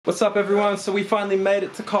What's up everyone? So we finally made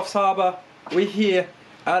it to Coffs Harbour. We're here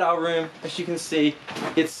at our room. As you can see,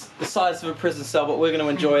 it's the size of a prison cell, but we're going to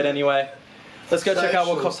enjoy it anyway. Let's go check out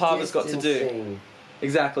what Coffs Harbour's got to do.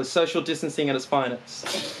 Exactly, social distancing at its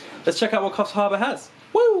finest. Let's check out what Coffs Harbour has.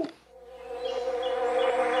 Woo!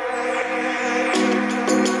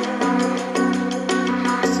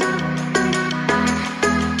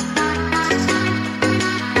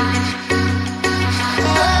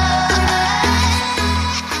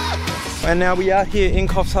 And now we are here in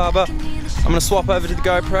Coffs Harbour. I'm going to swap over to the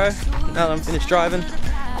GoPro now that I'm finished driving.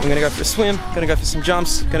 I'm going to go for a swim, going to go for some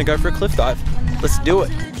jumps, going to go for a cliff dive. Let's do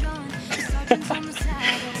it.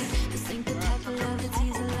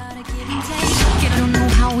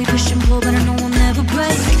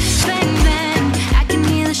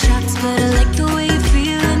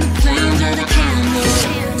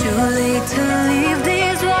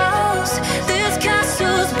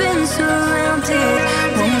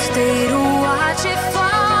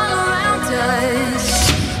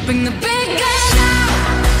 Bring the big guns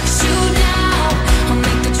out, shoot now. I'll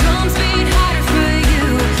make the drums beat harder for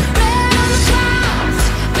you. Red on the clouds,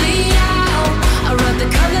 bleed out. I rub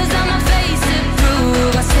the colors on my face and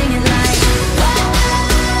prove. I sing it like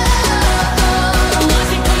whoa,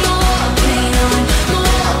 watch it put more paint on,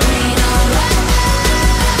 more paint on.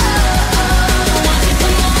 Whoa, watch it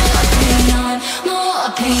put more paint on,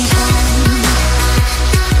 more paint on.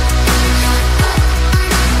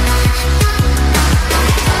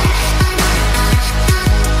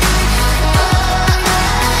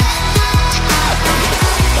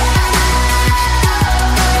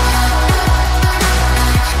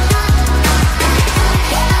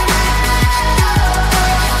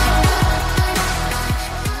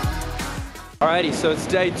 Alrighty, so it's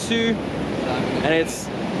day 2 and it's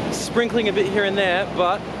sprinkling a bit here and there,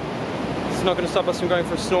 but it's not going to stop us from going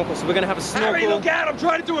for a snorkel. So we're going to have a snorkel. Harry, look out! I'm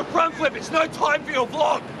trying to do a front flip. It's no time for your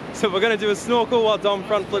vlog. So we're going to do a snorkel while Dom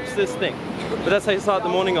front flips this thing. But that's how you start the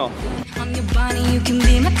morning off. On your body, you can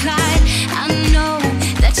be my Clyde. I know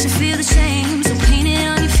that you feel the same, so paint it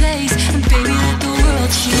on your face and baby let the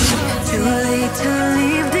world see. Too late to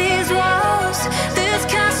leave these walls. This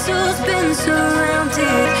castle's been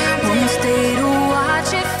surrounded. Won't stay to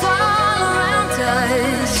watch it fall around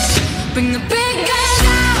us. Bring the big guns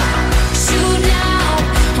out, shoot now.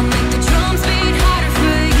 I'll make the drums beat harder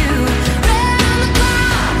for you. Red on the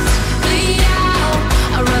clouds, bleed out.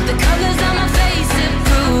 I rub the colors on my face and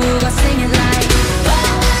prove. I sing it like whoa,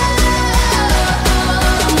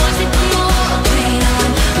 watch it put more paint on,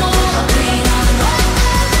 more paint on. Whoa,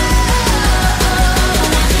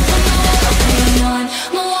 watch it put more paint on,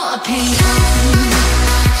 more paint on.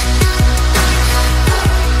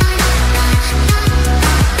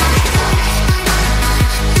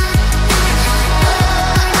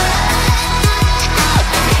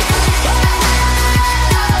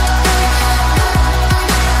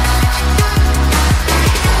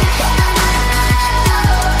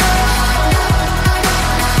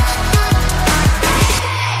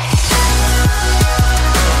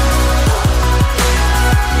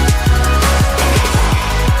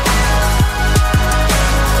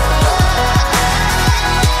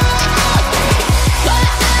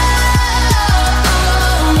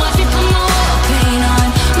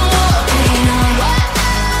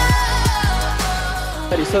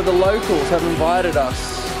 So the locals have invited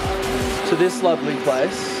us to this lovely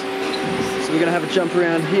place. So we're gonna have a jump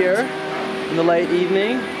around here in the late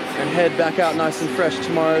evening and head back out nice and fresh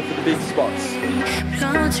tomorrow for the big spots.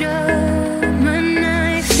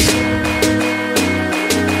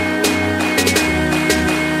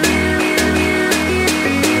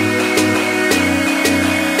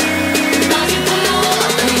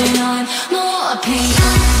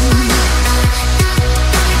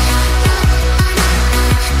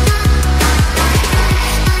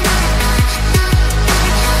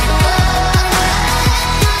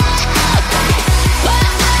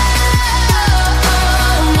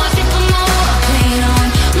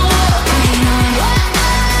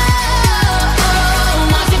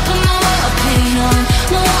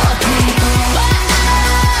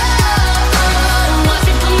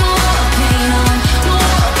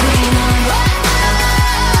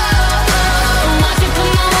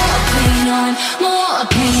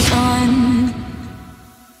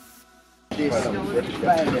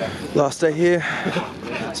 Last day here,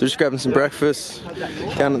 so just grabbing some breakfast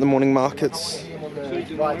down at the morning markets. Some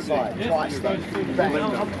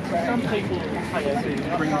people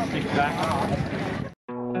bring things back.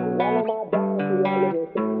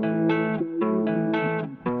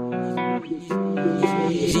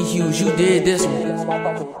 G Hughes, you did this one.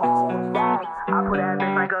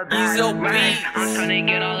 Easy I'm tryna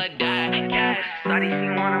get all of that cash. Shawty, she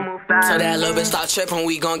wanna move fast. So that little bitch start trippin',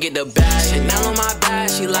 we gon' get the bag. Chanel on my back,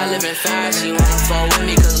 she like living fast. She wanna fall with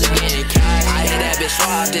me cause we getting cash. I hit that bitch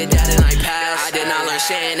raw, did that and I passed. I did not learn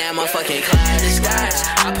shit in that motherfucking class. Disguise,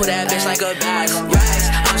 I put that bitch like a bag. Racks,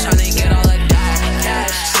 I'm tryna get all of that cash.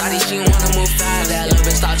 Shawty, she wanna move fast. That little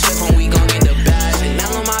bitch start trippin', we gon' get the bag.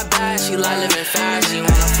 Chanel on my back, she like living fast. She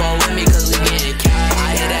wanna fall with me cause we getting cash.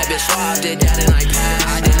 I hit that bitch raw, did that and I passed.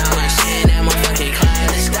 I did not learn shit in that motherfucking class.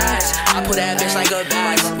 Disguise, I put that bitch like a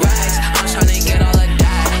bag. Racks, I'm tryna get all of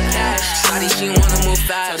that cash. Shawty, she wanna move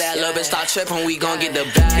fast. So that little bitch start trippin', we gon' get the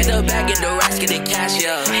bag. Get the bag, get the racks, get the cash,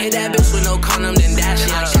 yeah. Hit that bitch with no condom, then dash,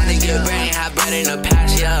 yeah. I'm tryna get brain, have bread in the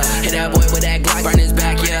patch, yeah. Hit that boy with that Glock, burn his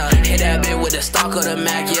back, yeah. Hit that bitch with the stock of the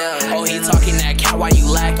Mac, yeah. Oh, he talking that cat, why you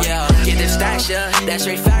lack, yeah. Get the stacks, yeah. That's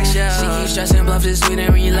straight facts, yeah. She keep stressing, bluff this sweet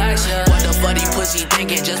and relax, yeah. What the fuck these pussy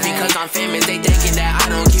thinking? Just because I'm famous, they thinking that I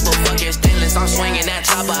don't keep a fucking stainless. I'm swinging that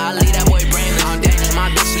chopper, I leave that boy brainless. I'm dangerous, my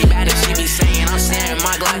bitch, she bad and she be saying I'm saying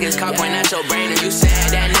my Glock is cock point at your brain. And you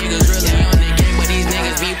said that niggas really on the game, but these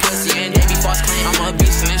niggas be pussy and they be false claim. I'm a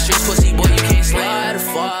beast in the streets, pussy boy, you can't slay. Why the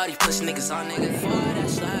fuck these pussy niggas on niggas? That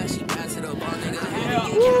slide, she pass it up on niggas.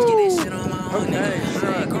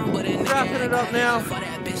 Okay, wrapping it up now.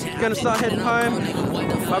 Gonna start heading home.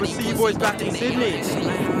 I will see you boys back in Sydney.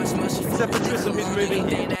 Except for Tristan, who's moving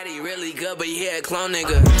here. Daddy really good, but he a clone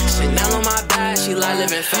nigga. Chanel on my back, she like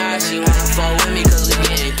living fast. She wanna fall with me cause we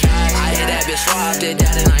getting cash. I hit that bitch raw, did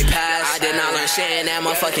that and I passed. I did not learn shit in that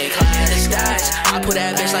motherfucking class. Disguise, I put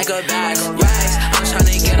that bitch like a bag. Racks, I'm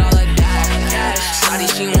tryna get all of that cash. Shawty,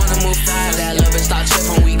 she wanna move fast. That little bitch start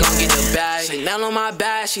trippin', we gon' get the bag. Chanel on my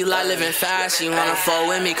back, she like living fast. She wanna fall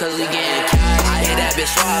with me cause we getting cash. I hit that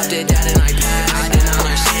bitch raw, did that and I passed. I did not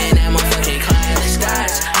learn shit in that motherfucking class.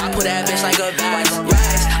 Disguise, I put that bitch like a bag.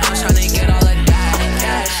 Racks, I'm tryna get all of that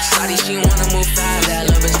cash. Shawty, she wanna move fast. That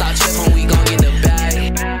little bitch